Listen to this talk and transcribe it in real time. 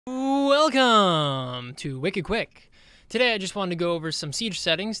Welcome to Wicked Quick. Today I just wanted to go over some Siege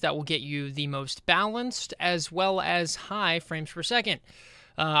settings that will get you the most balanced as well as high frames per second.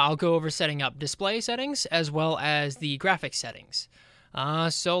 I'll go over setting up display settings as well as the graphics settings.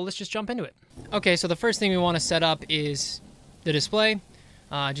 So let's just jump into it. Okay, so the first thing we want to set up is the display.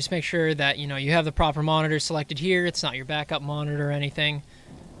 Just make sure that you have the proper monitor selected here. It's not your backup monitor or anything.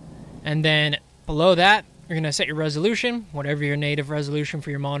 And then below that, you're going to set your resolution, whatever your native resolution for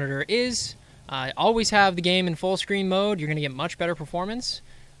your monitor is. Always have the game in full screen mode. You're going to get much better performance.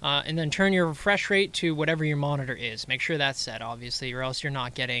 And then turn your refresh rate to whatever your monitor is. Make sure that's set, obviously, or else you're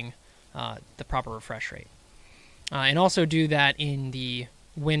not getting the proper refresh rate. And also do that in the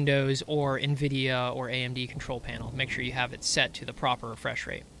Windows or NVIDIA or AMD control panel. Make sure you have it set to the proper refresh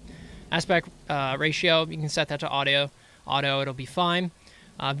rate. Aspect ratio, you can set that to auto. It'll be fine.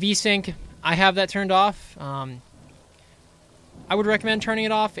 VSync, I have that turned off. I would recommend turning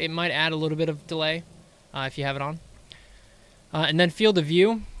it off. It might add a little bit of delay if you have it on. And then field of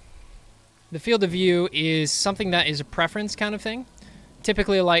view. The field of view is something that is a preference kind of thing.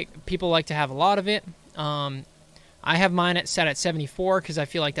 Typically, people like to have a lot of it. I have mine set at 74 because I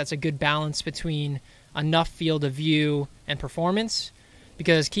feel like that's a good balance between enough field of view and performance.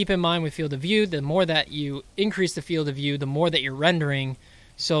 Because keep in mind with field of view, the more that you increase the field of view, the more that you're rendering.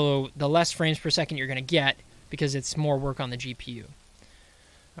 So the less frames per second you're going to get because it's more work on the GPU.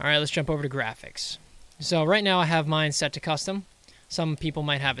 All right, let's jump over to graphics. So right now I have mine set to custom. Some people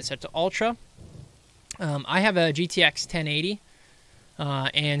might have it set to ultra. I have a GTX 1080,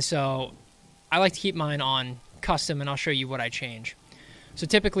 and so I like to keep mine on custom, and I'll show you what I change. So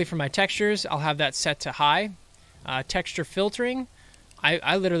typically for my textures, I'll have that set to high. Texture filtering,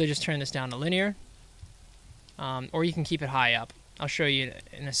 I literally just turn this down to linear, or you can keep it high up. I'll show you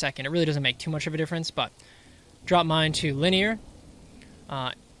in a second. It really doesn't make too much of a difference, but drop mine to linear.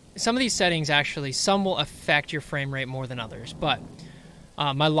 Some of these settings actually, some will affect your frame rate more than others, but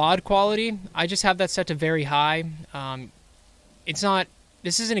my LOD quality, I just have that set to very high.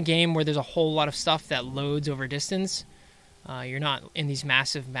 This isn't a game where there's a whole lot of stuff that loads over distance. You're not in these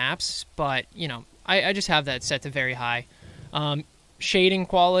massive maps, but I just have that set to very high. Shading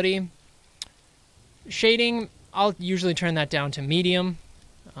quality. Shading, I'll usually turn that down to medium.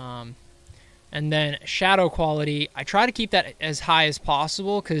 And then shadow quality, I try to keep that as high as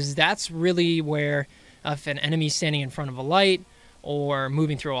possible because that's really where if an enemy's standing in front of a light or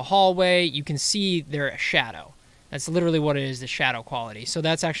moving through a hallway, you can see their shadow. That's literally what it is, the shadow quality. So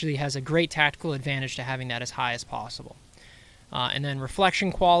that's actually has a great tactical advantage to having that as high as possible. And then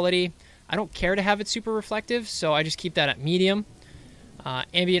reflection quality, I don't care to have it super reflective, so I just keep that at medium.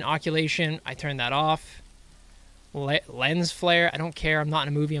 Ambient occultation, I turn that off. Lens flare, I don't care. I'm not in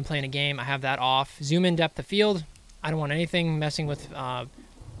a movie, I'm playing a game. I have that off. Zoom in depth of field, I don't want anything messing with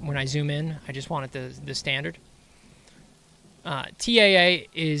when I zoom in. I just want it the standard. TAA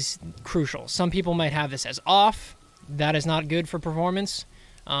is crucial. Some people might have this as off. That is not good for performance.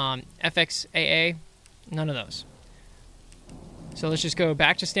 FXAA, none of those. So let's just go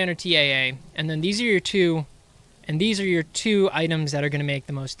back to standard TAA, and then these are your two items that are going to make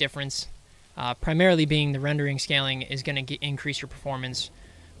the most difference. Primarily being the rendering scaling is going to increase your performance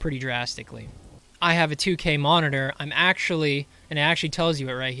pretty drastically. I have a 2K monitor. And it actually tells you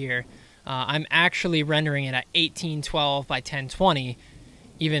it right here. I'm actually rendering it at 1812 by 1020,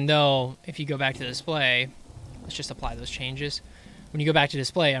 even though if you go back to the display, let's just apply those changes. When you go back to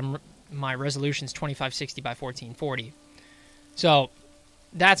display, my resolution is 2560 by 1440. So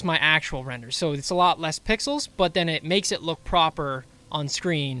that's my actual render. So it's a lot less pixels, but then it makes it look proper on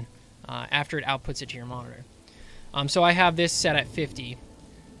screen after it outputs it to your monitor. So I have this set at 50,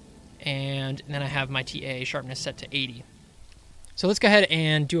 and then I have my TA sharpness set to 80. So let's go ahead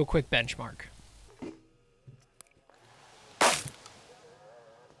and do a quick benchmark.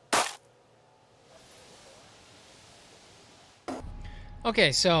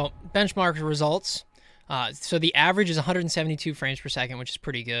 Okay, so benchmark results. So the average is 172 frames per second, which is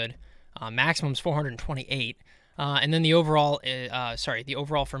pretty good. Maximum is 428. And then the overall, the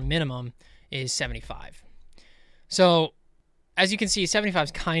overall for minimum is 75. So as you can see, 75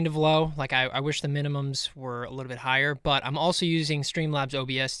 is kind of low. Like I wish the minimums were a little bit higher, but I'm also using Streamlabs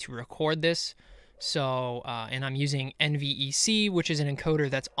OBS to record this. So, and I'm using NVEC, which is an encoder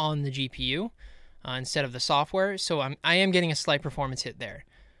that's on the GPU instead of the software. So I am getting a slight performance hit there.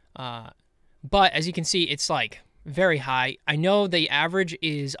 But as you can see, it's like very high. I know the average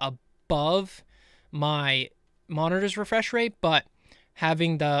is above my monitor's refresh rate, but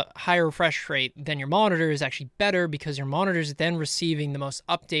having the higher refresh rate than your monitor is actually better because your monitor is then receiving the most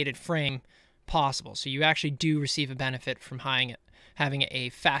updated frame possible. So you actually do receive a benefit from having a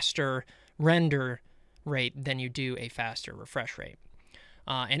faster render rate than you do a faster refresh rate.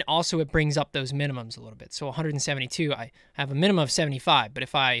 And also it brings up those minimums a little bit. So 172, I have a minimum of 75, but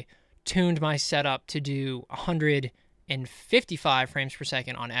if I tuned my setup to do 155 frames per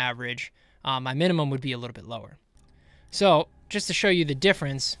second on average, my minimum would be a little bit lower. So just to show you the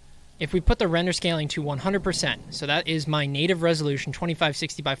difference, if we put the render scaling to 100%, so that is my native resolution,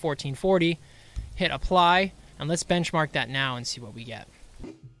 2560 by 1440, hit apply, and let's benchmark that now and see what we get.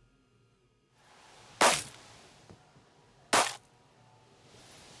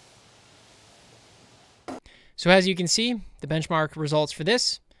 So as you can see, the benchmark results for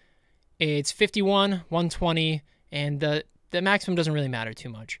this, it's 51, 120, and the maximum doesn't really matter too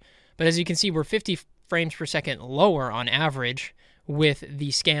much. But as you can see, we're 50 frames per second lower on average with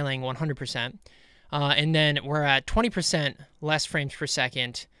the scaling 100%. And then we're at 20% less frames per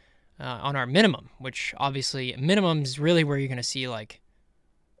second on our minimum, which obviously minimum is really where you're going to see like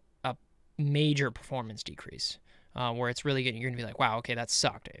a major performance decrease, where it's really good. You're going to be like, wow, okay, that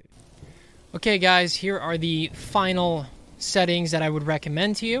sucked. Okay, guys, here are the final settings that I would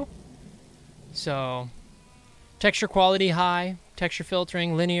recommend to you. So, texture quality high, texture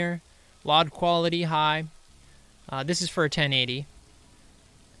filtering linear, LOD quality high. This is for a 1080.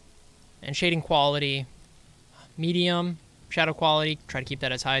 And shading quality medium, shadow quality, try to keep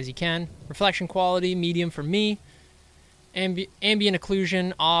that as high as you can. Reflection quality medium for me. Ambient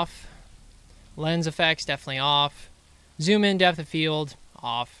occlusion off. Lens effects definitely off. Zoom in, depth of field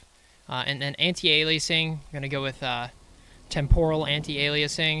off. And then anti-aliasing, I'm going to go with temporal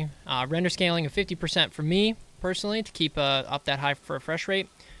anti-aliasing. Render scaling of 50% for me, personally, to keep up that high for refresh rate.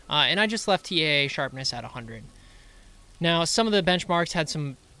 And I just left TAA sharpness at 100. Now, some of the benchmarks had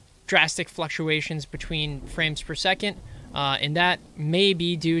some drastic fluctuations between frames per second, and that may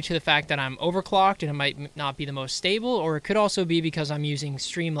be due to the fact that I'm overclocked and it might not be the most stable, or it could also be because I'm using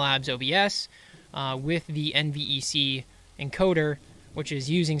Streamlabs OBS with the NVEC encoder, which is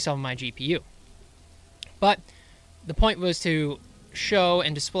using some of my GPU. But the point was to show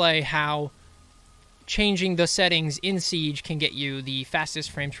and display how changing the settings in Siege can get you the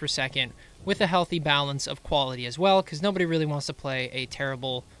fastest frames per second with a healthy balance of quality as well, because nobody really wants to play a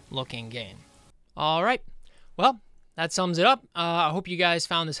terrible looking game. All right, well, that sums it up. I hope you guys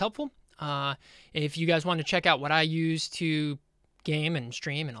found this helpful. If you guys want to check out what I use to game and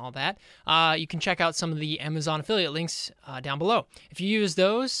stream and all that, you can check out some of the Amazon affiliate links down below. If you use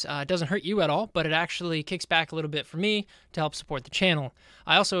those, it doesn't hurt you at all, but it actually kicks back a little bit for me to help support the channel.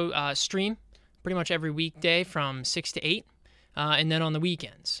 I also stream pretty much every weekday from 6 to 8, and then on the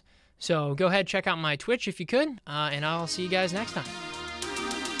weekends. So go ahead, check out my Twitch if you could, and I'll see you guys next time.